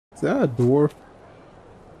Is that a door?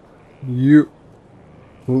 Yep.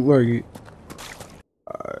 Look like it.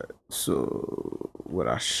 Alright, so what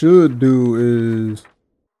I should do is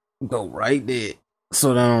go right there.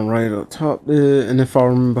 So that I'm right up top there. And if I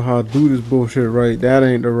remember how to do this bullshit right, that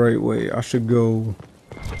ain't the right way. I should go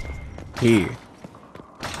here.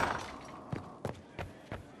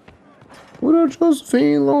 What up,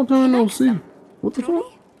 Josephine? Long time no see. What the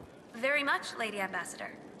fuck? Very much, Lady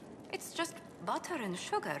Ambassador. It's just butter and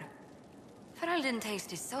sugar. Ferelden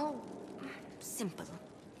taste is so simple.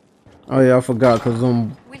 Oh yeah, I forgot because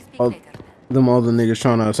them We'll speak them other niggas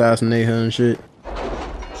trying to assassinate her and shit.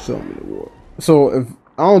 Show me the war. So if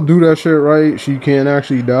I don't do that shit right, she can't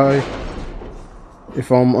actually die.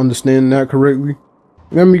 If I'm understanding that correctly.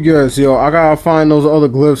 Let me guess, yo. I gotta find those other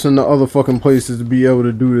glyphs in the other fucking places to be able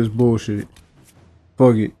to do this bullshit.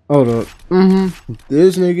 Fuck it. Hold up.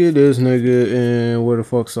 This nigga, and where the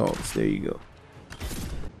fuck Sauce? There you go.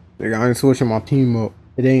 Nigga, I ain't switching my team up.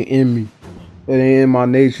 It ain't in me. It ain't in my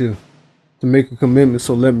nature to make a commitment,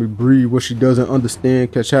 so let me breathe. What she doesn't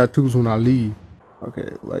understand, catch tattoos when I leave.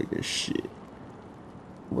 Okay, like this shit.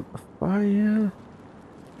 What the fire?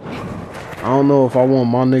 I don't know if I want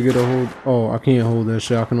my nigga to hold. Oh, I can't hold that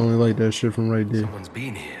shit. I can only light that shit from right there. Someone's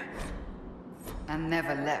been here. And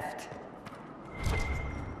never left.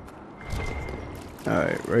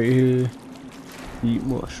 Alright, right here. Eat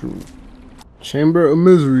mushroom. Chamber of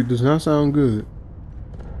Misery does not sound good.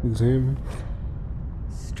 Examine.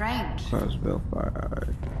 Strange. Class Velfire.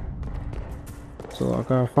 Alright. So I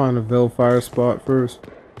gotta find a Velfire spot first.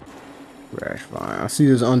 Rash fine. I see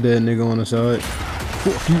this undead nigga on the side.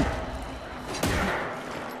 Fuck you.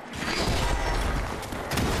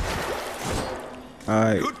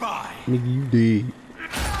 Alright. Goodbye. Nigga, you dead.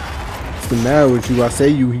 What's the matter with you? I say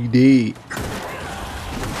you, he dead.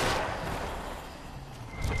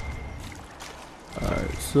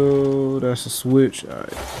 Alright, so that's a switch. Alright,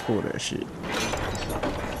 pull that shit.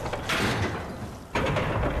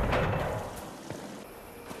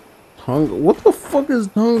 Hunger. What the fuck is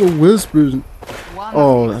Hunger Whispers?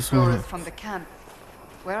 Oh, that's one. From the camp.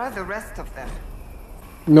 Where are the rest of them?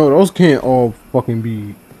 No, those can't all fucking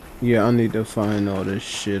be. Yeah, I need to find all this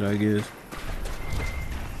shit, I guess.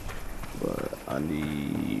 But I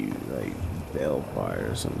need like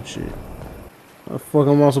Bellfire or some shit. How the fuck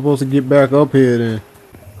am I supposed to get back up here then?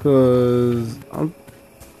 Cause I'm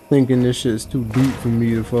thinking this shit's too deep for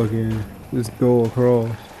me to fucking just go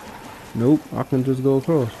across. Nope, I can just go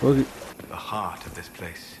across. Fuck it. The heart of this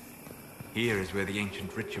place. Here is where the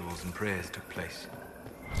ancient rituals and prayers took place.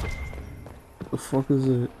 What the fuck is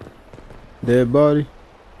it? Dead body?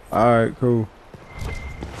 Alright, cool.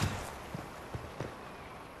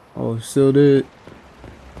 Oh, still dead.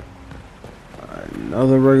 Alright,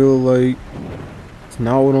 another regular light. It's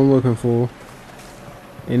not what I'm looking for.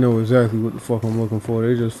 They know exactly what the fuck I'm looking for.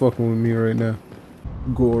 They just fucking with me right now.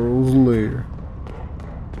 Goro's lair.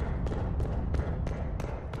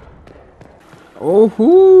 Oh,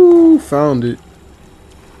 whoo! Found it.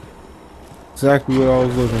 Exactly what I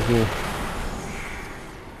was looking for.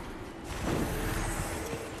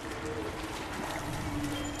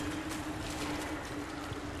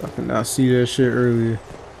 I could not see that shit earlier.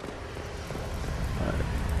 Right.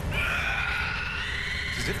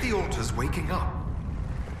 It's as if the altar's waking up.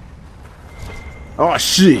 Oh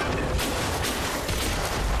shit!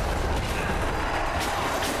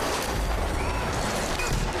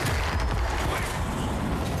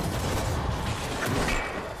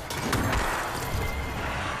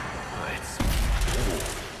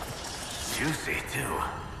 Juicy too.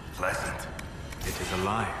 Pleasant. It is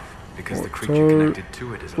alive because the creature connected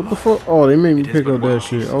to it is alive. What the fuck? Oh, they made me pick up that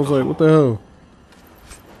shit. I was like, what the hell?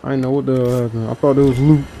 I didn't know what the hell happened. I thought it was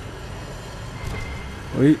loot.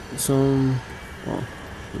 Wait, some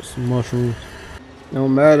mushrooms. No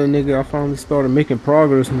matter, nigga. I finally started making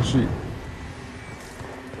progress and shit.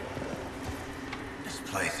 This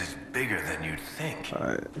place is bigger than you'd think.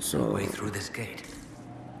 Alright, so way through this gate.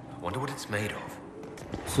 I wonder what it's made of.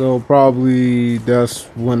 So probably that's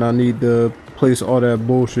when I need to place all that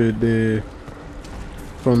bullshit there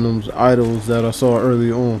from those idols that I saw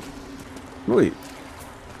early on. Wait,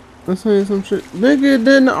 let's say some shit. Nigga,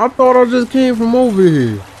 didn't I thought I just came from over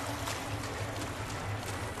here.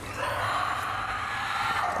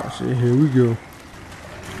 Oh shit, here we go.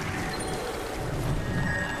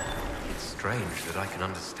 It's strange that I can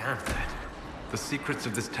understand that. The secrets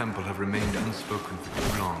of this temple have remained unspoken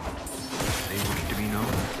for too long. They wish to be known.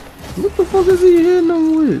 What the fuck is he hitting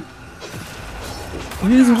them with?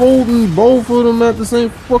 He's holding both of them at the same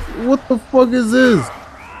fuck. What the fuck is this?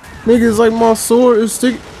 Niggas like my sword is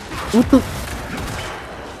stick. What the?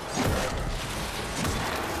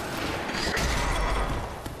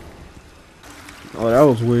 Oh, that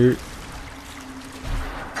was weird.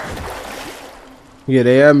 Yeah,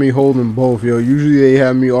 they had me holding both, yo. Usually they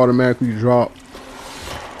have me automatically drop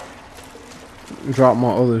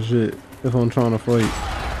my other shit if I'm trying to fight.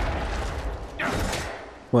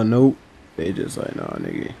 But nope. They just like, nah,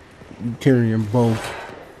 nigga. You carrying both.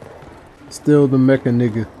 Still the mecha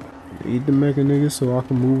nigga. Eat the mecha nigga so I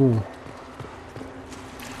can move on.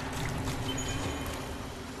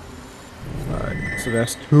 Alright, so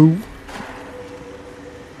that's 2.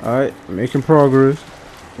 Alright, making progress.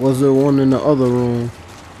 Was there one in the other room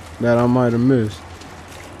that I might have missed?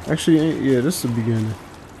 Actually, yeah, this is the beginning.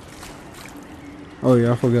 Oh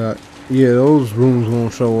yeah, I forgot. Yeah, those rooms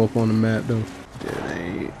won't show up on the map though. There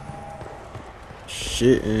ain't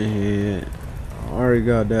shit in here. I already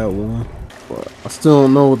got that one. But I still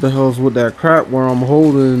don't know what the hell's with that crap where I'm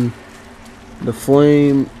holding the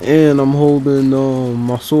flame and I'm holding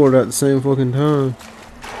my sword at the same fucking time.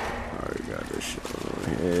 I already got this shit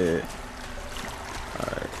on here.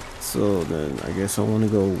 Alright, so then I guess I want to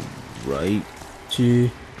go right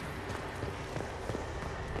here.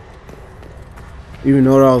 Even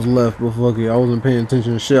though that was left, but fuck it, I wasn't paying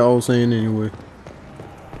attention to shit I was saying anyway.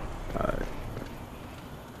 Alright.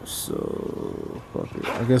 So, fuck it.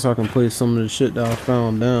 I guess I can place some of the shit that I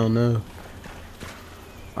found down now.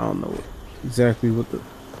 I don't know exactly what the...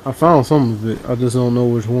 I found some of it, I just don't know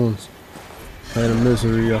which ones. I had a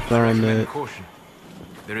misery, I found that. Caution.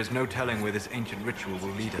 There is no telling where this ancient ritual will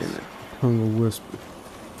lead us. Hunger Whisper.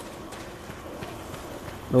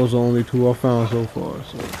 Those are the only 2 I found so far,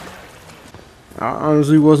 so... I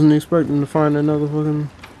honestly wasn't expecting to find another fucking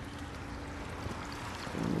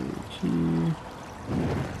key.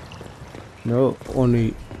 No, on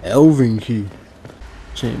the Elven key.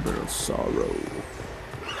 Chamber of Sorrow.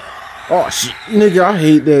 Oh shit, nigga, I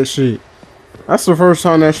hate that shit. That's the first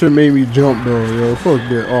time that shit made me jump though, yo. Fuck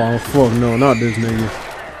that. Oh fuck no, not this nigga.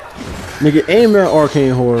 Nigga, aim at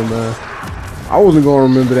Arcane Horror, man. I wasn't gonna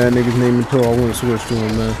remember that nigga's name until I went to switch to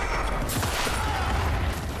him, man.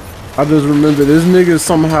 I just remember this nigga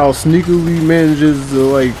somehow sneakily manages to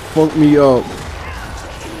like fuck me up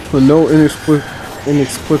for no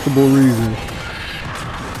inexplicable reason.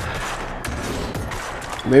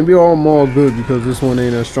 Maybe I'm all good because this one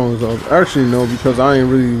ain't as strong as I was. Actually no, because I ain't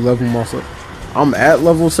really level myself. I'm at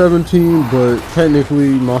level 17, but technically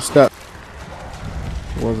my stat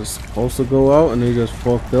was it supposed to go out and they just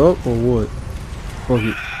fucked up or what? Fuck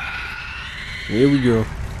it. Here we go.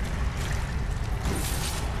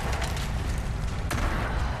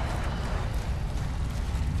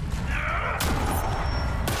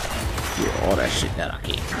 All that shit that I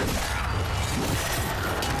can't.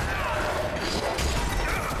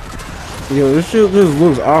 Yo, this shit just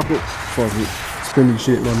looks awkward. Fuck it. Spinning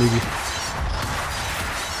shit, my nigga.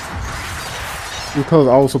 Because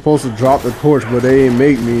I was supposed to drop the torch, but they ain't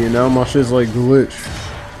make me, and now my shit's like glitched.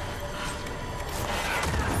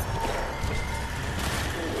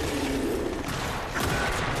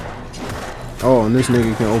 Oh, and this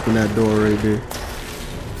nigga can open that door right there.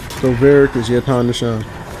 So, Varric, it's your time to shine.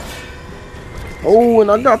 Oh, and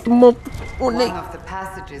I got them up on One of the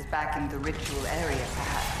passages back in the ritual area,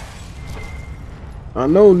 perhaps. I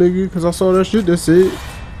know, nigga, because I saw that shit that said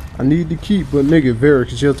I need to keep, but nigga,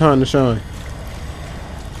 Varric, it's your time to shine.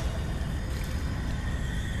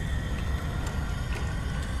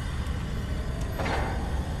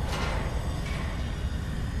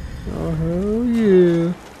 Oh, hell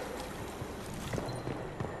yeah.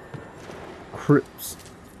 Crips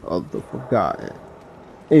of the Forgotten.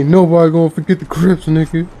 Ain't nobody gonna forget the Crips,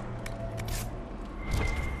 nigga.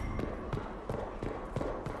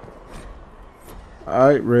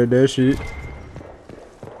 Alright, read that shit.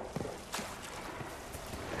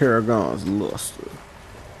 Paragon's Luster.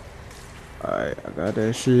 Alright, I got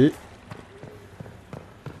that shit.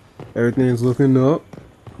 Everything's looking up.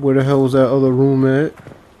 Where the hell was that other room at?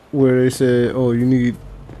 Where they said, oh, you need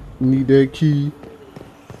that key.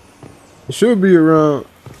 It should be around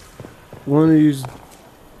one of these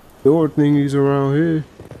door thingies around here,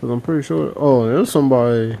 cause I'm pretty sure. Oh, there's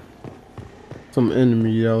somebody, some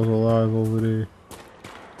enemy that was alive over there.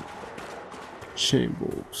 Chamber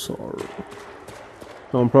of Sorrow.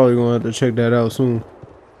 So I'm probably gonna have to check that out soon.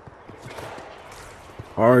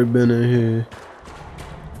 Already been in here.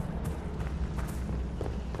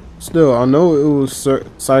 Still, I know it was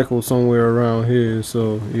cycled somewhere around here.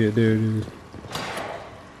 So yeah, there it is.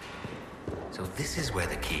 So this is where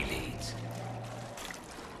the key leads.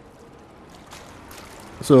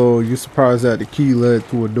 So you're surprised that the key led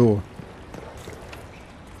to a door?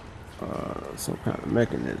 Some kind of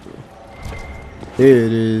mechanism. There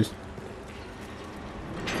it is.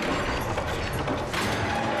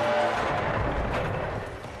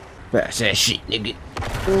 Fast ass shit, nigga.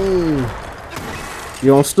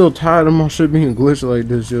 Yo, I'm still tired of my shit being glitched like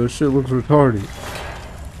this, yo. Shit looks retarded.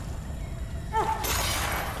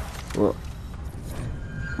 Well,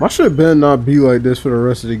 my shit better not be like this for the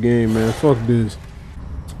rest of the game, man. Fuck this.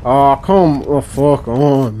 Oh, come the fuck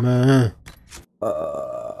on, man.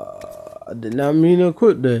 I did not mean to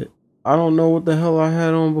quit that. I don't know what the hell I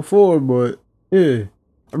had on before, but yeah.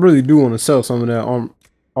 I really do want to sell some of that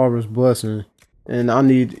Arbor's Blessing. And I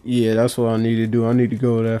need, yeah, that's what I need to do. I need to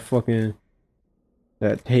go to that fucking,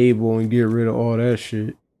 that table and get rid of all that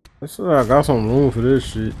shit. That's why I got some room for this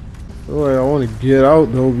shit. Like, I want to get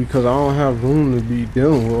out though because I don't have room to be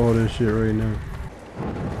dealing with all this shit right now.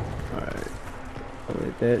 Alright.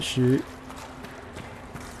 Like that shit.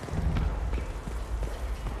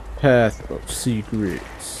 Path of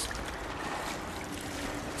Secrets.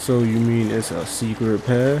 So you mean it's a secret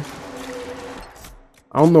path?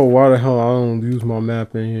 I don't know why the hell I don't use my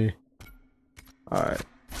map in here. Alright.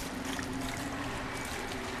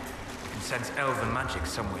 You sense elven magic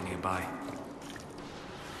somewhere nearby.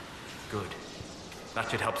 Good. That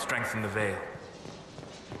should help strengthen the veil.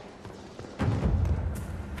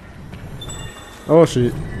 Oh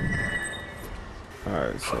shit.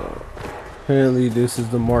 Alright, so apparently this is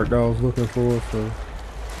the mark that I was looking for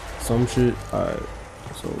some shit. Alright.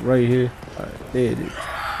 So right here. Alright, there it is.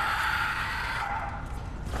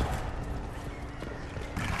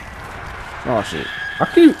 Oh shit.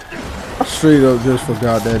 I straight up just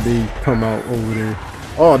forgot that they come out over there.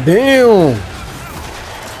 Oh damn!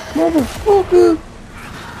 Motherfucker!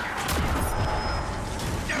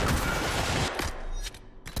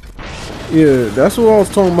 Yeah, that's what I was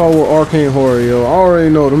talking about with Arcane Horror, yo. I already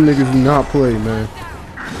know them niggas do not play, man.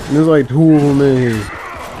 And there's like 2 of them in here.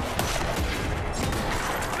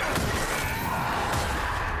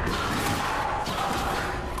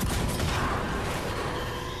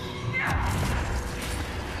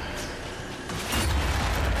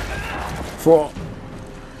 Fuck.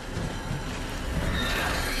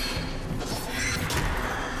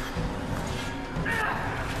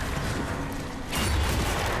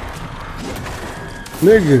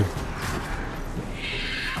 Nigga.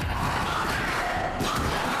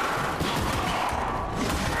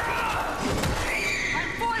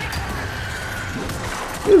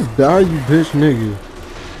 Just die, you bitch nigga.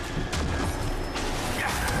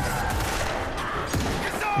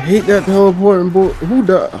 I hate that teleporting boy. Who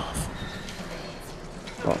died?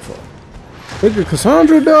 Oh fuck. Nigga,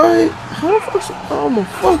 Cassandra died? How the fuck? I'm a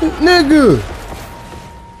fucking nigga.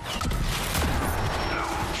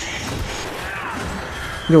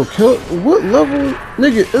 Yo, kill. What level?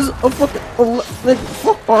 Nigga, is a fucking. Nigga,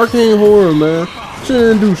 fuck Arcane Horror, man. She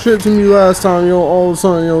didn't do shit to me last time, yo. All of a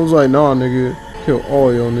sudden, yo, was like, nah, nigga. Kill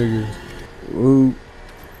all your niggas. Ooh.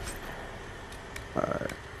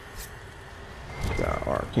 Alright. Got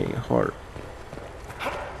Arcane Heart.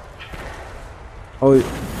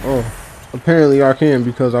 Oh, apparently I can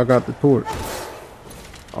because I got the torch.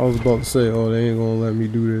 I was about to say, oh, they ain't gonna let me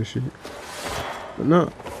do this shit. But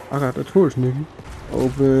no, I got the torch, nigga.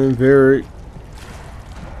 Open, very.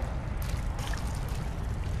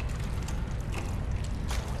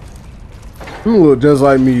 You look just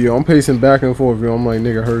like me, yo. I'm pacing back and forth, yo. I'm like,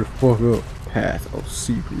 nigga, hurry the fuck up. Path of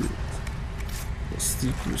Secrets. The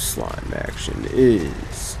secret slime action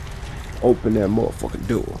is open that motherfucking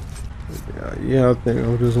door. Yeah, I think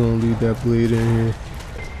I'm just gonna leave that blade in here.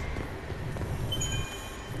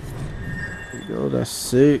 There you go, that's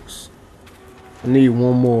 6. I need 1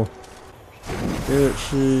 more. That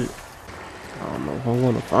shit. I don't know if I'm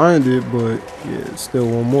gonna find it, but yeah, it's still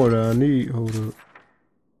 1 more that I need. Hold up.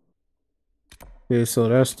 Okay, so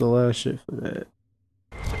that's the last shit for that.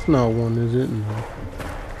 It's not 1, is it? No.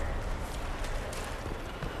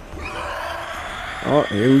 Oh,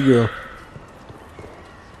 here we go.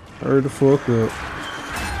 Hurry the fuck up.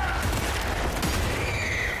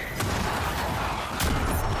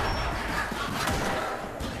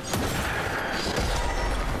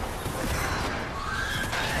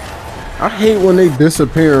 I hate when they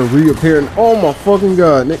disappear and reappear. And oh my fucking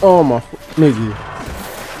god. Oh my nigga.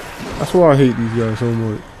 That's why I hate these guys so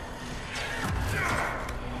much.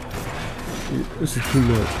 This is too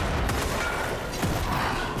much.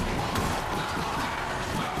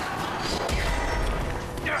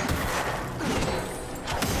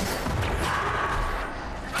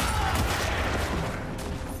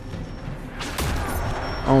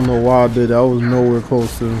 I don't know why I did that. I was nowhere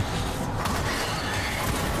close to.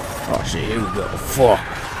 Oh shit, here we go. Fuck.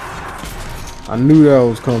 I knew that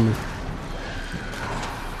was coming.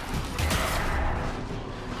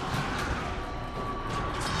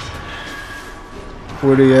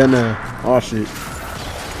 Where they at now? Oh shit.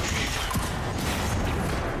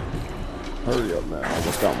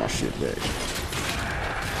 shit back.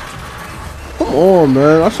 Come on,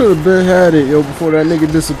 man. I should have been had it, yo, before that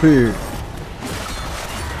nigga disappeared.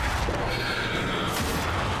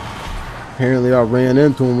 Apparently I ran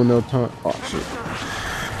into him enough time. Oh shit.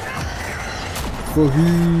 Fuck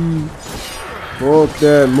you. Fuck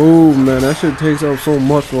that move, man. That shit takes up so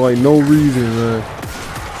much for like no reason, man.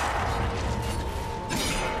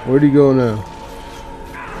 Where'd he go now?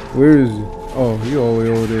 Where is he? Oh, he all the way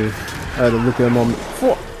over there. I had to look at my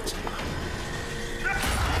fuck.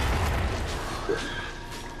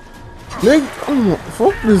 Nigga,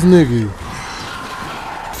 fuck this nigga.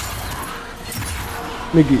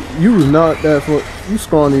 Nigga, you was not that fuck. You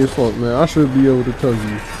scrawny as fuck, man. I should be able to tell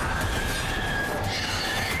you.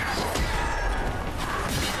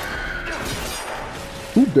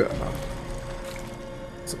 Who died?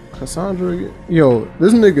 Cassandra? Yo,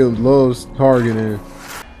 this nigga loves targeting.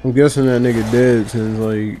 I'm guessing that nigga dead since,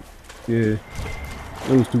 like, yeah,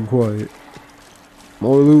 it was too quiet.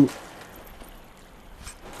 More loot.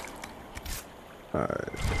 Alright.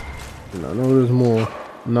 And I know there's more.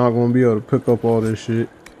 I'm not gonna be able to pick up all this shit.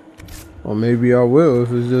 Or maybe I will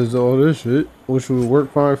if it's just all this shit, which would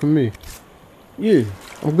work fine for me. Yeah,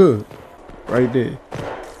 I'm good. Right there.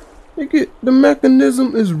 Nigga, the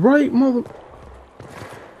mechanism is right, mother.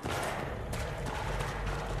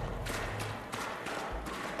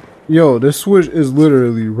 Yo, this switch is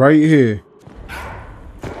literally right here.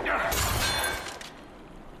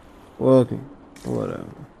 Fucking whatever.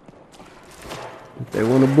 If they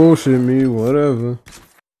want to bullshit me, whatever.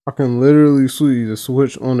 I can literally see the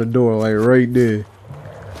switch on the door, like right there.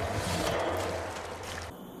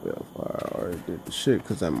 Well, I already did the shit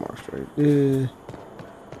because that marks right there.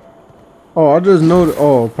 Oh, I just noticed.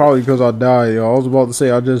 Oh, probably because I died, yo. I was about to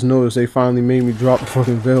say, I just noticed they finally made me drop the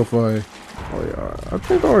fucking Veilfire. Oh, yeah. I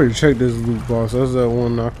think I already checked this loot box. That's that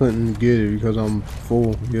one I couldn't get it because I'm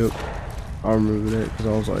full. Yep. I remember that because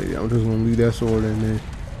I was like, yeah, I'm just going to leave that sword in there.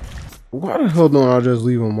 Why the hell don't I just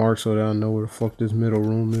leave a mark so that I know where the fuck this middle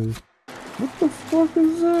room is? What the fuck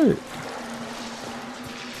is that?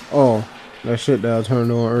 Oh, that shit that I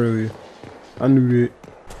turned on earlier. I knew it.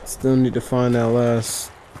 Still need to find that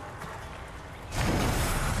last.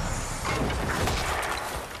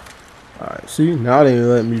 Alright, see? Now they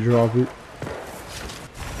let me drop it.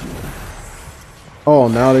 Oh,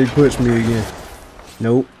 now they pushed me again.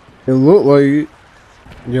 Nope. It looked like it.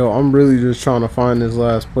 Yo, I'm really just trying to find this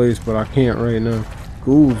last place, but I can't right now.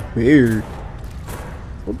 Ghoul's beard.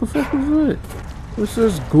 What the fuck is that? It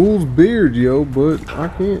says Ghoul's beard, yo, but I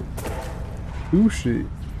can't do shit.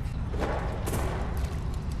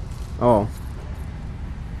 Oh.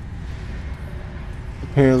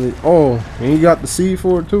 Apparently. Oh, and you got the seed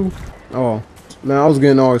for it too? Oh. Man, I was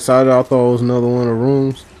getting all excited. I thought it was another one of the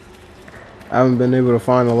rooms. I haven't been able to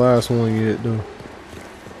find the last one yet, though.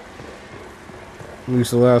 At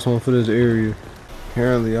least the last one for this area.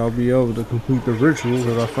 Apparently, I'll be able to complete the ritual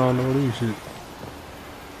because I found all these shit.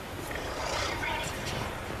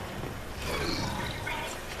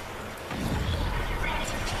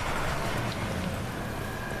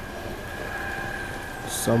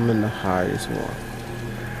 Summon the highest one.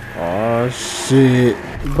 Oh shit.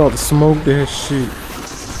 I'm about to smoke that shit.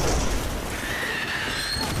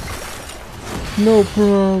 No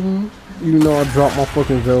problem. Even though I dropped my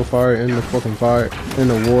fucking Veilfire in the fucking fire, in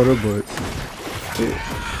the water, but yeah.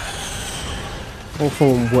 Well,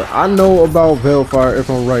 from what I know about Veilfire,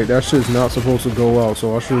 if I'm right, that shit's not supposed to go out,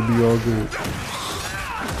 so I should be all good.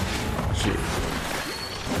 Shit.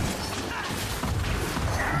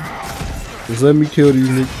 Just let me kill these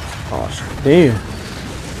niggas. Oh shit. Damn.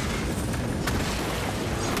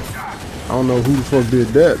 I don't know who the fuck did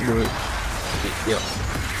that, but yeah.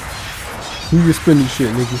 Who you spinning shit,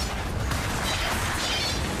 nigga?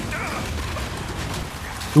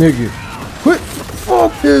 Nigga, quit!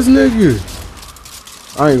 Fuck this nigga!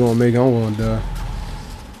 I ain't gonna make it. I'm gonna die.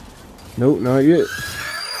 Nope, not yet.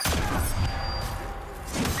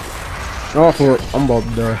 Oh fuck! I'm about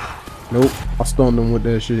to die. Nope, I stunned him with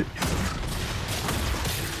that shit.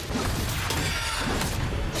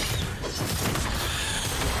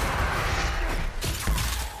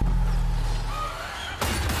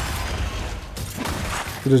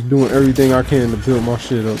 Just doing everything I can to build my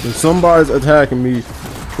shit up. And somebody's attacking me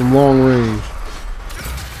from long range.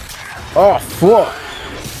 Oh fuck!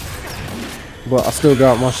 But I still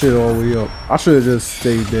got my shit all the way up. I should have just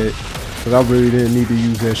stayed dead, because I really didn't need to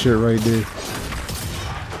use that shit right there.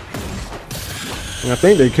 And I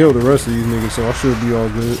think they killed the rest of these niggas, so I should be all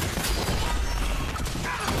good.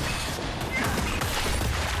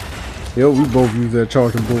 Yo, we both use that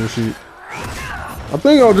charging bullshit. I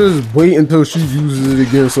think I'll just wait until she uses it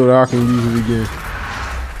again so that I can use it again.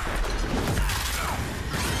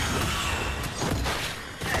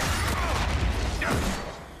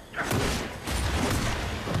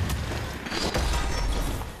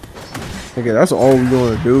 Nigga, that's all we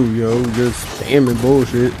gonna do, yo. Just spamming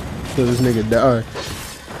bullshit till this nigga die.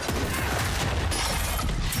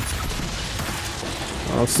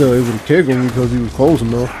 I was still able to kick him because he was close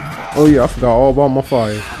enough. Oh yeah, I forgot all about my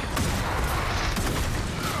fire.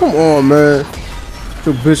 Come on, man.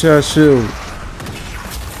 Your bitch ass shield.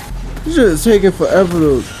 This shit is taking forever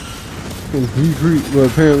to decrease.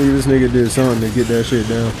 But apparently this nigga did something to get that shit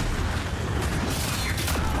down.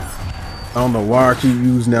 I don't know why I keep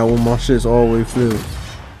using that when my shit's always filled.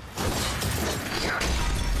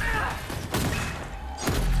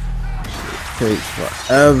 Takes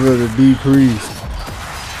forever to decrease.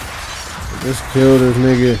 Just kill this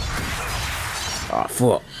nigga. Ah,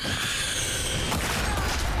 fuck.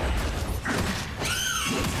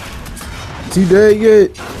 Is he dead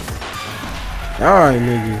yet? Alright,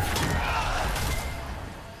 nigga.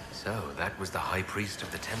 So, that was the High Priest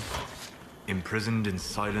of the temple. Imprisoned in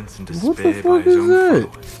silence and What the despair by fuck his is own that?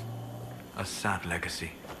 followers. A sad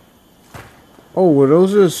legacy. Oh, were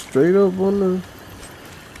those just straight up on the...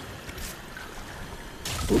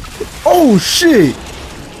 Oh, shit!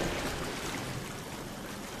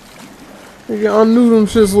 Nigga, I knew them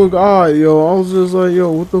shits look odd, yo. I was just like,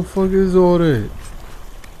 yo, what the fuck is all that?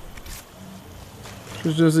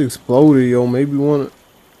 It just exploded, yo. Maybe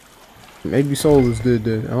Solus did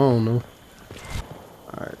that. I don't know.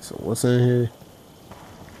 Alright, so what's in here?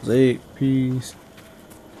 Egg piece.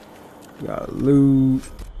 Got loot.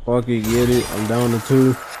 Fuck it, get it. I'm down to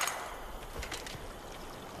 2.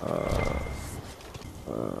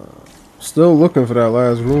 Still looking for that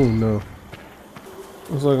last room though.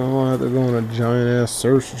 Looks like I'm gonna have to go on a giant ass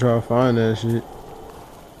search to try to find that shit.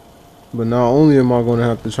 But not only am I gonna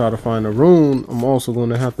have to try to find a room, I'm also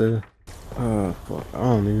gonna have to fuck, I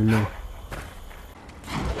don't even know.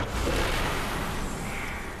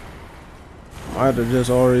 I had to just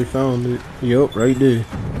already found it. Yup, right there.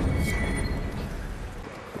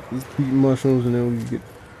 These peat mushrooms and then we get...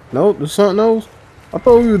 Nope, there's something else? I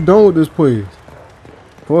thought we were done with this place.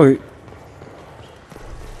 Fuck it.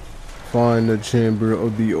 Find the chamber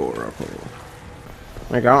of the oracle.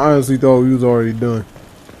 Like, I honestly thought we was already done.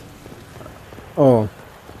 Oh.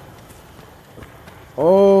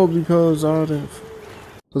 Oh, because I didn't...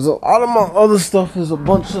 Because a lot of my other stuff is a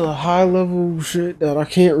bunch of high level shit that I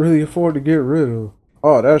can't really afford to get rid of.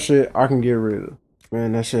 Oh, that shit I can get rid of.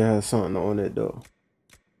 Man, that shit has something on it though.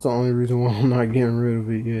 It's the only reason why I'm not getting rid of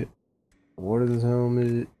it yet. What is this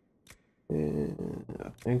helmet? And I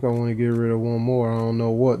think I want to get rid of one more. I don't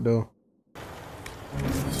know what though.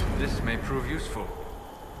 This may prove useful.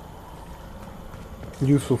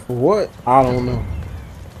 Useful for what? I don't know.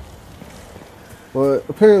 But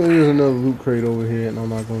apparently there's another loot crate over here and I'm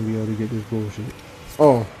not going to be able to get this bullshit.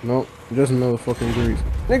 Oh, no. Just another fucking grease.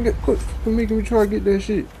 Nigga, quit making me try to get that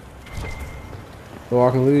shit. So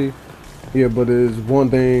I can leave? Yeah, but there's one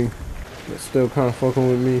thing that's still kind of fucking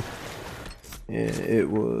with me. And it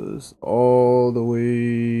was all the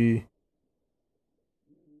way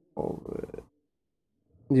over there.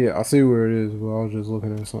 Yeah, I see where it is, but I was just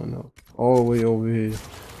looking at something else. All the way over here.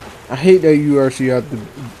 I hate that you actually have to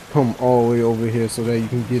come all the way over here so that you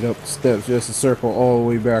can get up the steps just to circle all the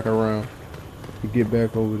way back around to get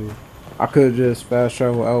back over there. I could just fast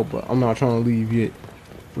travel out, but I'm not trying to leave yet.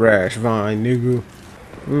 Rash vine, nigga.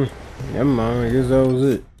 Never mind, I guess that was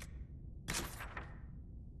it.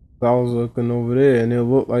 I was looking over there and it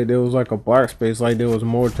looked like there was like a black space, like there was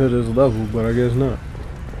more to this level, but I guess not.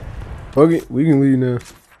 Fuck it, we can leave now.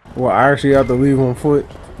 Well, I actually have to leave on foot.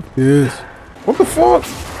 Yes. What the fuck?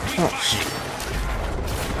 Oh shit.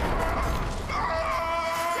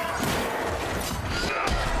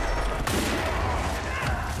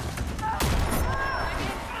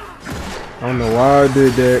 I don't know why I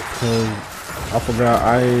did that, cause I forgot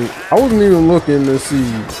I wasn't even looking to see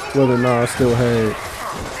whether or not I still had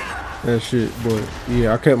that shit, but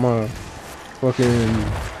yeah, I kept my fucking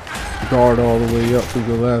guard all the way up through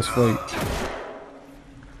the last fight.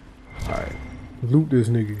 Alright, loot this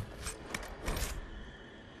nigga.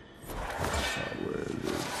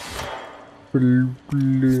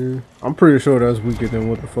 I'm pretty sure that's weaker than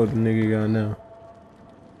what the fuck the nigga got now.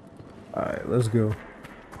 Alright, let's go.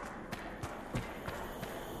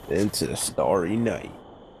 Into Starry Night.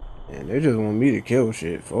 And they just want me to kill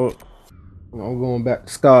shit. Fuck. I'm going back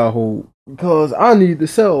to Skyhold because I need to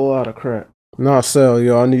sell a lot of crap. Not sell,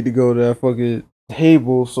 yo. I need to go to that fucking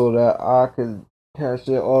table so that I can cash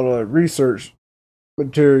in all the research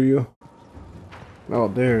material. Oh,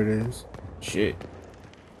 there it is. Shit.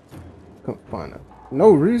 Come find out. No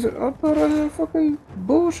reason. I thought I had fucking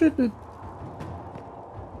bullshit to...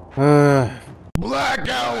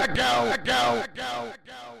 Blackout.